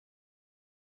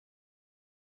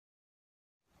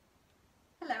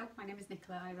Hello, my name is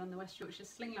Nicola. I run the West Yorkshire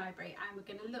Sling Library and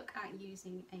we're going to look at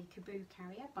using a Caboo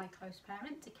carrier by close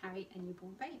parent to carry a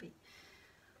newborn baby.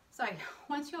 So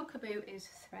once your Caboo is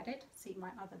threaded, see my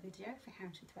other video for how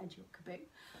to thread your Caboo,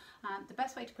 the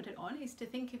best way to put it on is to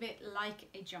think of it like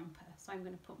a jumper. So I'm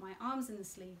going to put my arms in the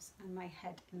sleeves and my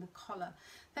head in the collar.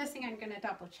 First thing I'm going to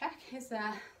double check is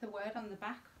the word on the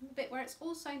back, the bit where it's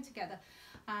all sewn together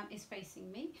is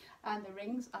facing me and the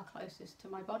rings are closest to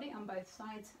my body on both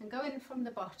sides and go in from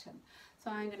the bottom. So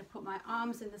I'm going to put my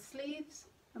arms in the sleeves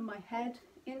and my head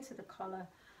into the collar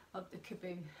of the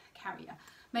Caboo carrier,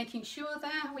 making sure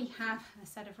there we have a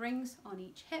set of rings on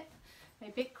each hip,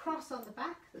 a big cross on the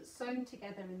back that's sewn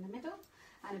together in the middle,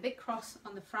 and a big cross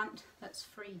on the front that's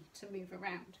free to move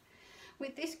around.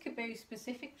 With this Caboo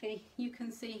specifically, you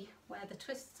can see where the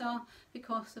twists are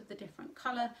because of the different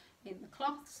colour in the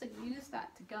cloth, so use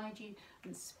that to guide you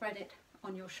and spread it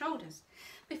on your shoulders.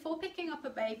 Before picking up a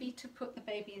baby to put the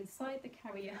baby inside the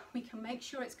carrier, we can make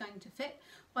sure it's going to fit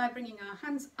by bringing our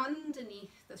hands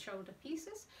underneath the shoulder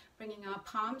pieces, bringing our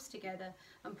palms together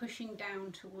and pushing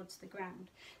down towards the ground.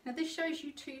 Now this shows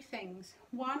you two things.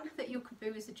 One, that your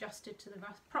Caboo is adjusted to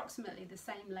approximately the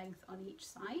same length on each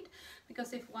side,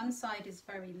 because if one side is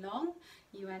very long,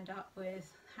 you end up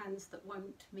with hands that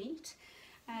won't meet.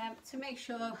 To make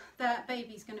sure that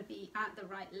baby's going to be at the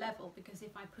right level, because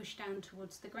if I push down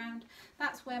towards the ground,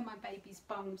 that's where my baby's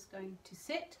bum's going to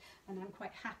sit, and I'm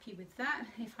quite happy with that.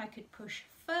 If I could push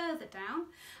further down,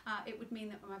 it would mean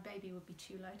that my baby would be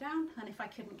too low down, and if I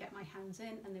couldn't get my hands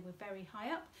in and they were very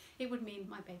high up, it would mean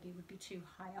my baby would be too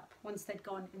high up once they'd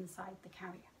gone inside the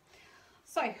carrier.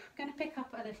 So I'm going to pick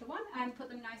up a little one and put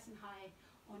them nice and high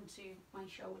onto my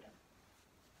shoulder.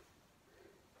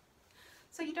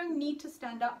 So you don't need to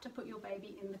stand up to put your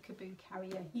baby in the Caboo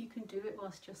carrier. You can do it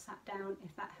whilst you're sat down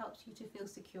if that helps you to feel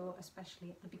secure,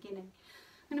 especially at the beginning.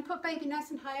 I'm going to put baby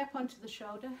nice and high up onto the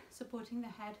shoulder, supporting the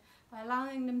head by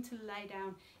allowing them to lay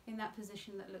down in that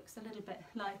position that looks a little bit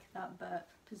like that burp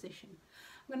position.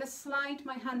 I'm going to slide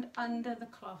my hand under the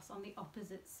cloth on the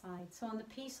opposite side. So on the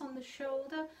piece on the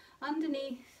shoulder,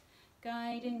 underneath,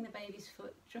 guiding the baby's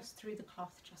foot just through the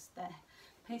cloth just there.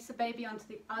 Place the baby onto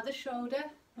the other shoulder.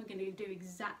 We're going to do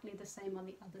exactly the same on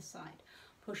the other side.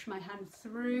 Push my hand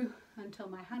through until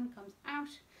my hand comes out.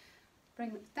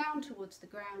 Bring it down towards the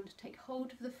ground. Take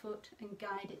hold of the foot and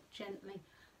guide it gently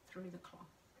through the cloth.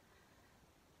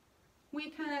 We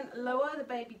can lower the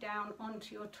baby down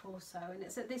onto your torso, and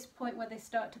it's at this point where they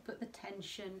start to put the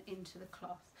tension into the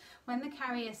cloth. When the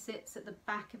carrier sits at the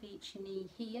back of each knee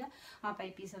here, our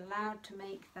baby's allowed to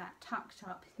make that tucked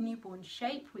up newborn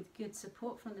shape with good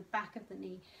support from the back of the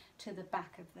knee to the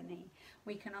back of the knee.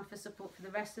 We can offer support for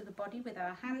the rest of the body with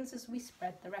our hands as we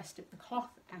spread the rest of the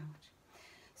cloth out.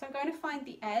 So I'm going to find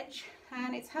the edge,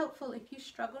 and it's helpful if you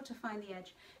struggle to find the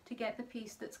edge to get the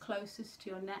piece that's closest to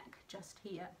your neck just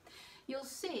here. You'll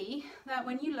see that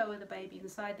when you lower the baby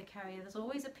inside the carrier, there's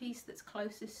always a piece that's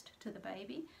closest to the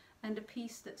baby and a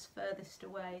piece that's furthest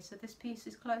away. So this piece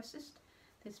is closest,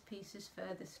 this piece is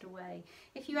furthest away.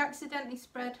 If you accidentally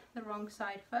spread the wrong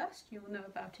side first, you'll know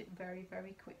about it very,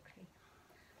 very quickly.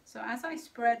 So as I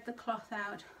spread the cloth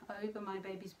out over my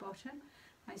baby's bottom,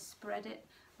 I spread it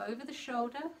over the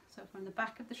shoulder, so from the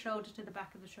back of the shoulder to the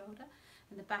back of the shoulder,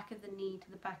 and the back of the knee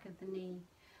to the back of the knee.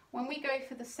 When we go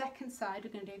for the second side,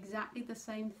 we're going to do exactly the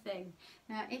same thing.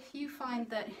 Now, if you find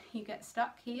that you get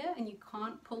stuck here and you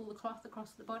can't pull the cloth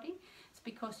across the body, it's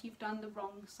because you've done the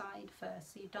wrong side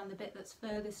first. So you've done the bit that's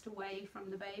furthest away from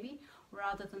the baby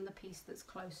rather than the piece that's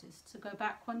closest. So go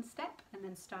back one step and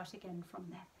then start again from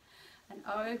there. And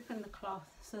open the cloth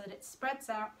so that it spreads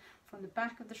out from the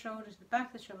back of the shoulder to the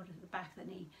back of the shoulder to the back of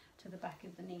the knee to the back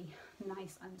of the knee,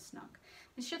 nice and snug.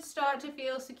 It should start to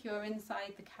feel secure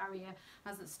inside the carrier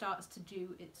as it starts to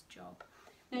do its job.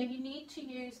 Now you need to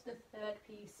use the third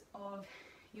piece of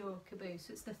your Caboo,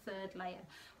 so it's the third layer.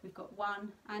 We've got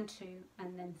 1 and 2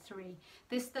 and then 3.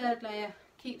 This third layer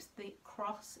keeps the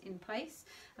cross in place,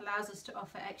 allows us to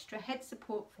offer extra head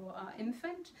support for our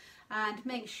infant and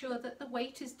make sure that the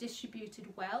weight is distributed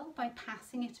well by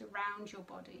passing it around your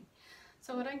body.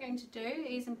 So what I'm going to do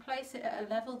is place it at a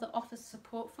level that offers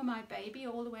support for my baby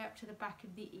all the way up to the back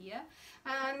of the ear,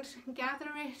 and gather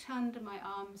it under my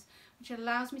arms, which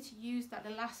allows me to use that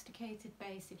elasticated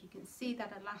base, if you can see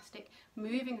that elastic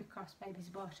moving across baby's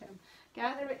bottom.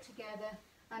 Gather it together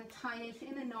and tie it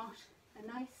in a knot, a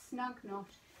nice snug knot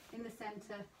in the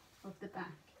centre of the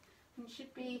back. and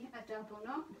should be a double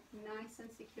knot, nice and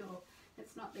secure.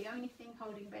 It's not the only thing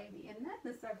holding baby in there,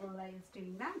 there's several layers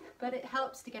doing that, but it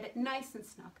helps to get it nice and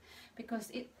snug because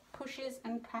it pushes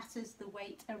and passes the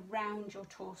weight around your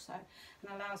torso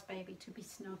and allows baby to be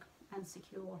snug and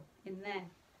secure in there.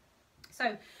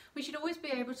 So we should always be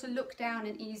able to look down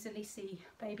and easily see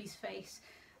baby's face,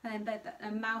 and that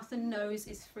the mouth and nose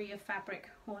is free of fabric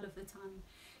all of the time.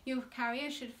 Your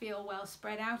carrier should feel well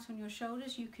spread out on your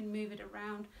shoulders. You can move it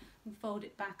around and fold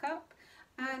it back up,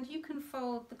 and you can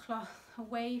fold the cloth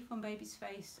away from baby's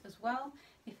face as well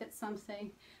if it's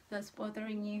something that's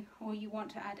bothering you, or you want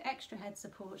to add extra head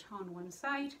support on one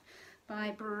side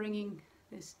by bringing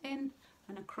this in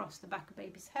and across the back of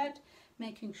baby's head,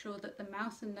 making sure that the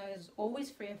mouth and nose is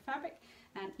always free of fabric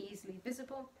and easily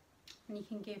visible, and you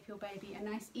can give your baby a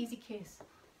nice easy kiss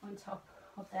on top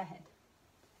of their head.